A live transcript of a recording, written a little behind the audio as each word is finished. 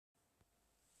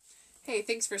Hey,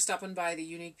 thanks for stopping by the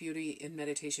Unique Beauty in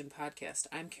Meditation podcast.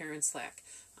 I'm Karen Slack.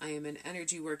 I am an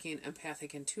energy working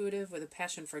empathic intuitive with a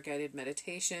passion for guided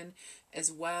meditation,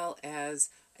 as well as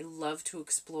I love to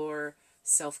explore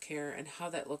self-care and how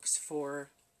that looks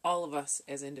for all of us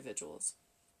as individuals.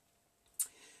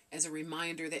 As a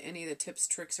reminder that any of the tips,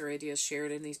 tricks, or ideas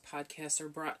shared in these podcasts are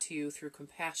brought to you through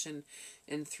compassion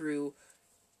and through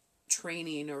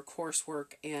training or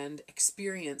coursework and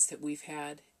experience that we've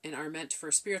had and are meant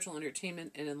for spiritual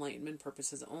entertainment and enlightenment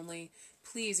purposes only.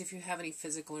 Please, if you have any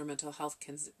physical or mental health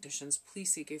conditions,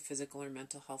 please seek a physical or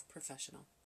mental health professional.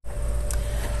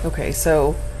 Okay,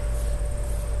 so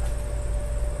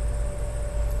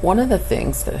one of the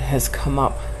things that has come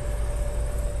up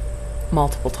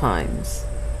multiple times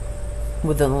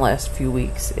within the last few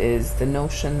weeks is the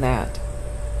notion that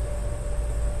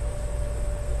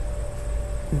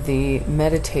the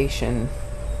meditation,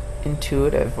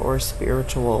 intuitive or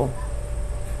spiritual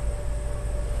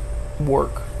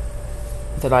work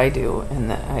that I do and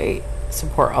that I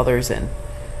support others in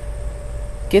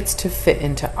gets to fit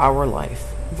into our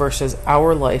life versus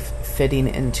our life fitting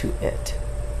into it.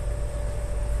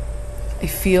 I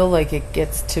feel like it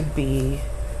gets to be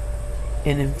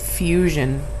an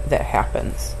infusion that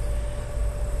happens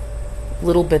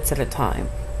little bits at a time.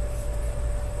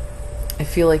 I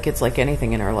feel like it's like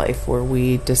anything in our life where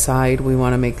we decide we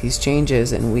want to make these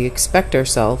changes and we expect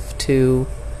ourselves to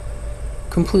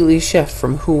completely shift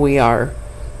from who we are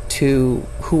to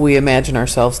who we imagine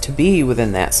ourselves to be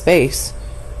within that space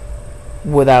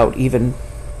without even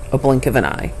a blink of an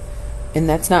eye. And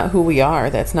that's not who we are.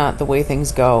 That's not the way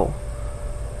things go.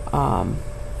 But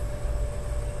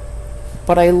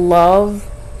I love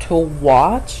to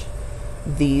watch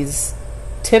these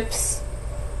tips,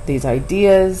 these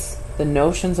ideas, the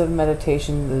notions of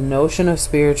meditation, the notion of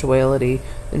spirituality,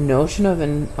 the notion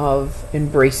of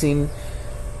embracing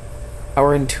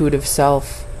our intuitive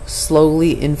self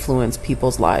slowly influence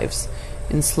people's lives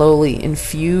and slowly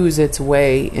infuse its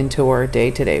way into our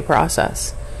day-to-day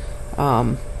process.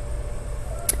 And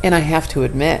I have to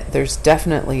admit, there's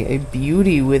definitely a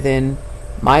beauty within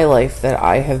my life that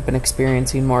I have been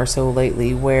experiencing more so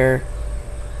lately, where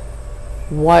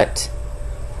what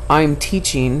I'm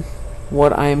teaching,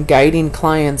 what I'm guiding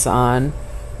clients on,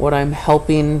 what I'm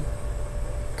helping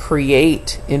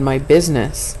create in my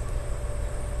business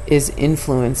is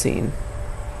influencing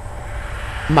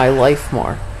my life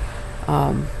more.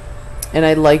 And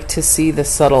I like to see the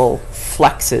subtle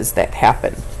flexes that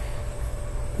happen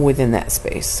within that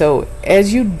space. So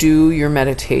as you do your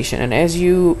meditation and as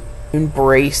you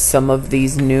embrace some of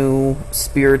these new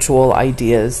spiritual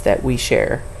ideas that we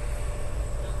share,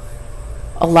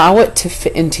 allow it to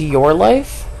fit into your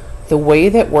life the way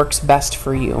that works best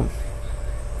for you.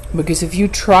 Because if you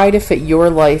try to fit your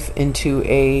life into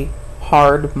a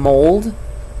hard mold,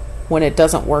 when it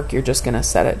doesn't work, you're just going to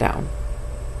set it down.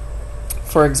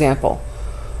 For example,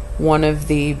 one of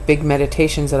the big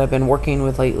meditations that I've been working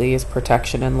with lately is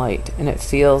protection and light. And it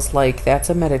feels like that's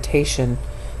a meditation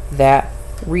that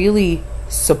really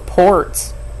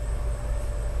supports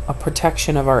a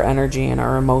protection of our energy and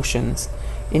our emotions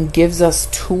and gives us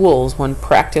tools when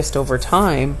practiced over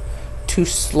time to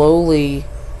slowly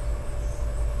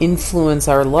influence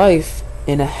our life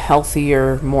in a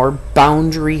healthier, more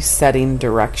boundary-setting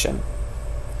direction.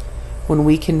 When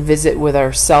we can visit with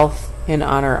ourself and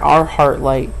honor our heart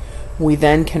light, we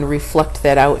then can reflect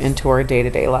that out into our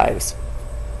day-to-day lives.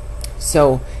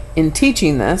 So in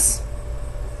teaching this,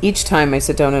 each time I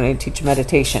sit down and I teach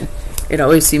meditation, it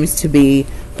always seems to be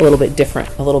a little bit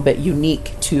different, a little bit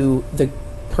unique to the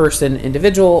person,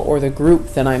 individual, or the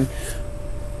group that I'm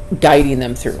guiding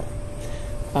them through.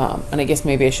 And I guess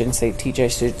maybe I shouldn't say teach, I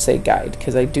should say guide,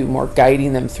 because I do more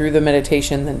guiding them through the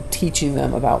meditation than teaching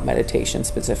them about meditation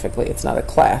specifically. It's not a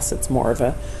class, it's more of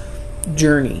a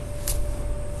journey.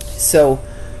 So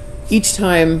each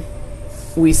time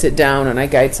we sit down and I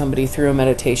guide somebody through a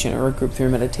meditation or a group through a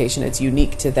meditation, it's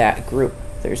unique to that group.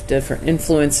 There's different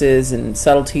influences and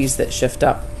subtleties that shift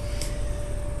up.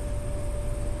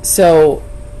 So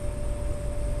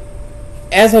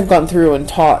as I've gone through and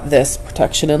taught this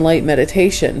protection and light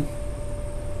meditation,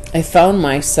 I found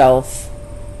myself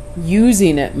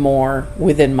using it more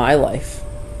within my life.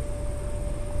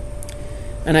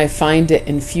 And I find it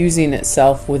infusing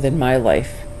itself within my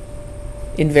life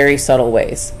in very subtle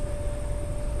ways.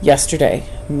 Yesterday,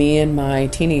 me and my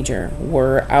teenager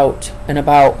were out and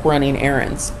about running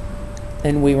errands,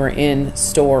 and we were in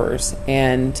stores,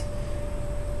 and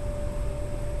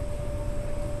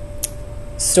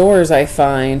stores I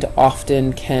find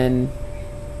often can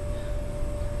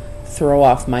throw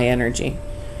off my energy.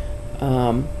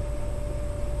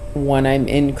 when I'm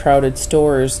in crowded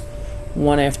stores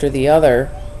one after the other,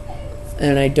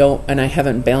 and I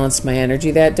haven't balanced my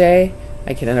energy that day,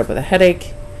 I can end up with a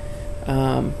headache.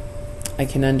 I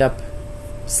can end up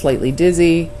slightly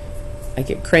dizzy. I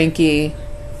get cranky.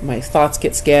 My thoughts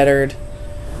get scattered.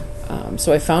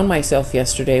 So I found myself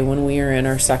yesterday when we were in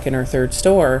our second or third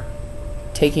store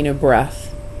taking a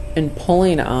breath and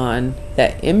pulling on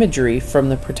that imagery from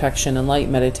the protection and light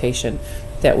meditation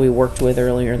that we worked with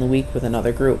earlier in the week with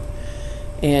another group,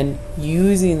 and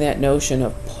using that notion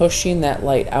of pushing that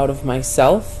light out of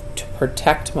myself to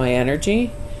protect my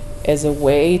energy as a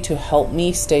way to help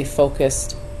me stay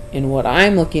focused in what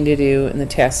I'm looking to do and the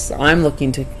tasks I'm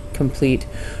looking to complete,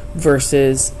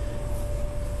 versus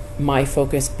my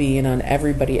focus being on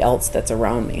everybody else that's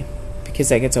around me, because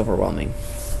that gets overwhelming.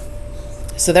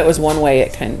 So that was one way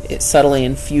it subtly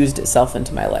infused itself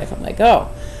into my life. I'm like, oh,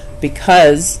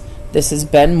 because this has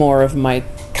been more of my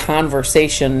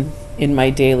conversation in my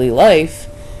daily life,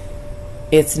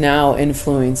 it's now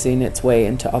influencing its way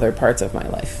into other parts of my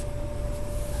life.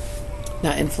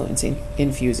 Not influencing,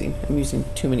 infusing. I'm using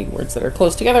too many words that are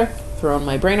close together, throwing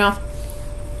my brain off.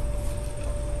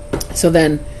 So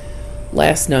then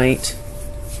last night,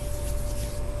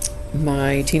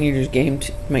 my teenager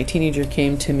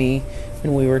came to me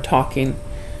and we were talking,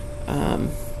 and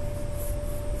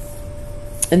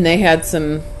they had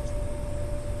some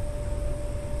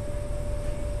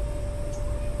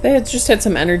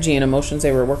energy and emotions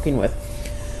they were working with.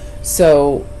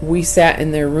 So we sat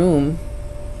in their room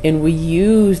and we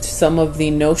used some of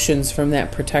the notions from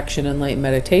that protection and light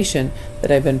meditation that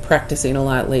I've been practicing a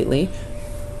lot lately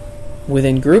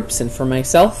within groups and for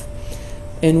myself.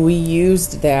 And we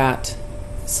used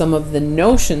some of the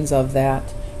notions of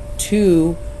that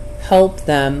to help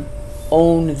them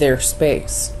own their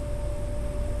space.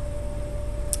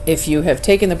 If you have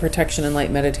taken the protection and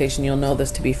light meditation, you'll know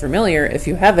this to be familiar. If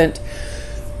you haven't,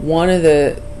 one of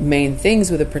the main things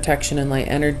with the protection and light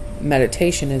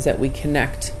meditation is that we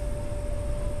connect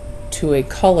to a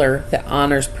color that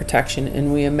honors protection,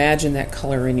 and we imagine that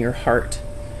color in your heart.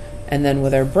 And then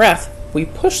with our breath, we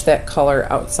push that color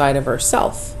outside of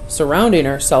ourselves, surrounding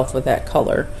ourselves with that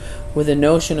color, with a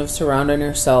notion of surrounding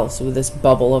ourselves with this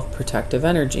bubble of protective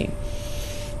energy.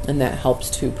 And that helps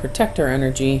to protect our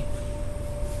energy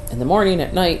in the morning,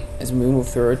 at night, as we move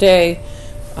through our day.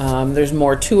 There's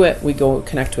more to it. We go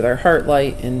connect with our heart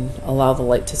light and allow the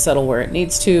light to settle where it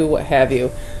needs to, what have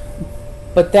you.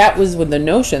 But that was with the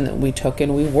notion that we took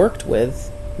and we worked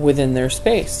with within their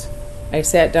space. I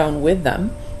sat down with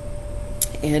them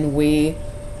and we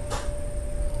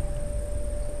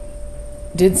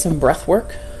did some breath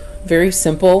work. Very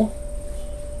simple,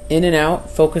 in and out.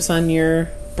 Focus on your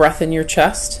breath in your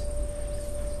chest.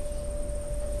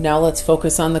 Now let's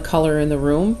focus on the color in the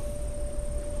room.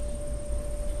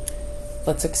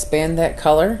 Let's expand that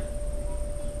color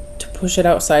to push it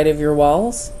outside of your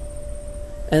walls.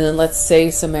 And then let's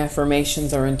say some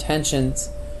affirmations or intentions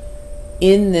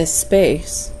in this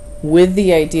space with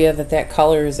the idea that that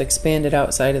color is expanded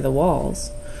outside of the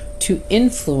walls to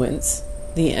influence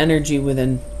the energy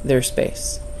within their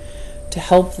space, to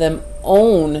help them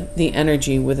own the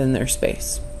energy within their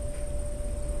space.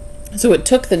 So it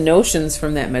took the notions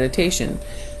from that meditation,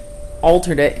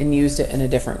 altered it, and used it in a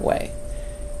different way.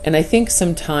 And I think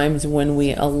sometimes when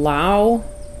we allow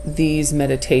these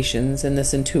meditations and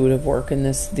this intuitive work and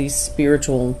these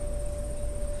spiritual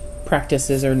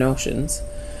practices or notions,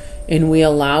 and we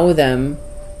allow them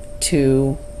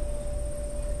to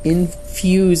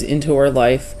infuse into our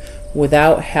life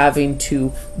without having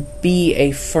to be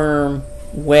a firm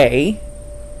way,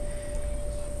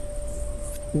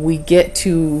 we get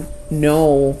to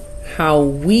know how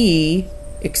we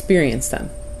experience them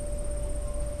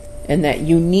and that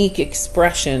unique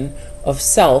expression of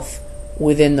self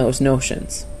within those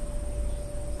notions.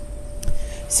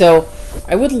 So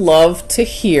I would love to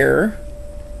hear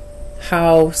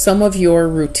how some of your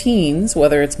routines,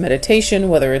 whether it's meditation,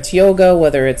 whether it's yoga,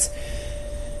 whether it's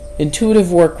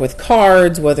intuitive work with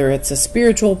cards, whether it's a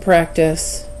spiritual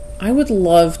practice, I would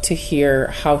love to hear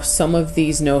how some of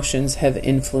these notions have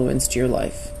influenced your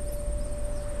life.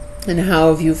 And how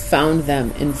have you found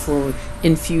them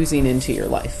infusing into your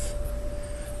life?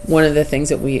 One of the things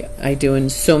that I do in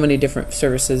so many different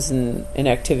services and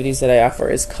activities that I offer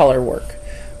is color work.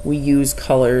 We use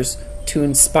colors to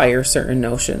inspire certain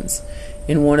notions.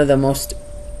 And one of the most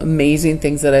amazing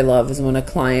things that I love is when a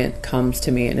client comes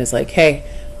to me and is like, hey,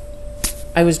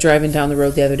 I was driving down the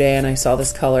road the other day and I saw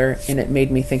this color and it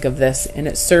made me think of this, and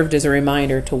it served as a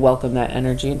reminder to welcome that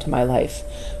energy into my life.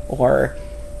 Or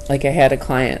like I had a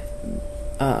client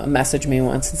message me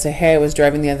once and say, hey, I was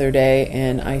driving the other day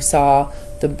and I saw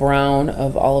the brown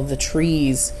of all of the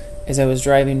trees as I was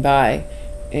driving by,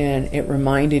 and it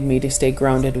reminded me to stay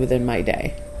grounded within my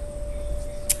day.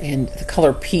 And the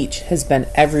color peach has been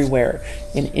everywhere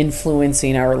in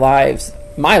influencing our lives,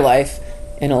 my life,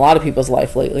 and a lot of people's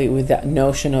life lately, with that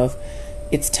notion of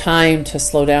it's time to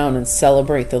slow down and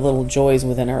celebrate the little joys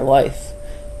within our life.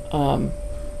 And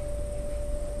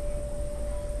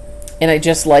I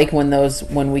just like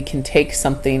when we can take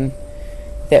something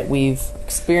that we've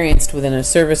experienced within a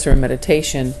service or a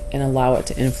meditation and allow it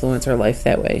to influence our life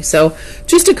that way. So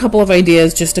just a couple of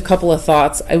ideas, just a couple of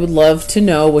thoughts. I would love to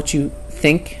know what you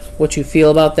think, what you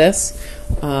feel about this.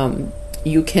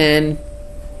 You can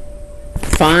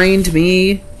find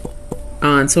me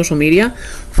on social media,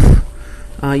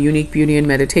 Unique Beauty and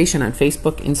Meditation on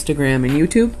Facebook, Instagram, and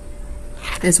YouTube,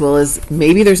 as well as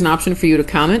maybe there's an option for you to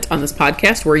comment on this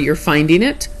podcast where you're finding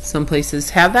it. Some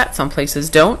places have that, some places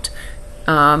don't.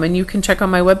 And you can check on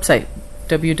my website,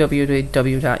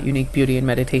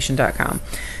 www.uniquebeautyandmeditation.com.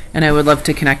 And I would love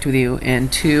to connect with you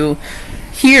and to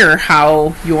hear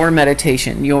how your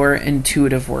meditation, your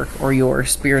intuitive work, or your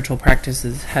spiritual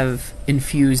practices have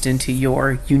infused into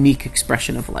your unique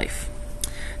expression of life.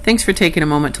 Thanks for taking a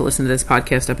moment to listen to this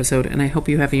podcast episode, and I hope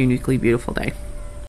you have a uniquely beautiful day.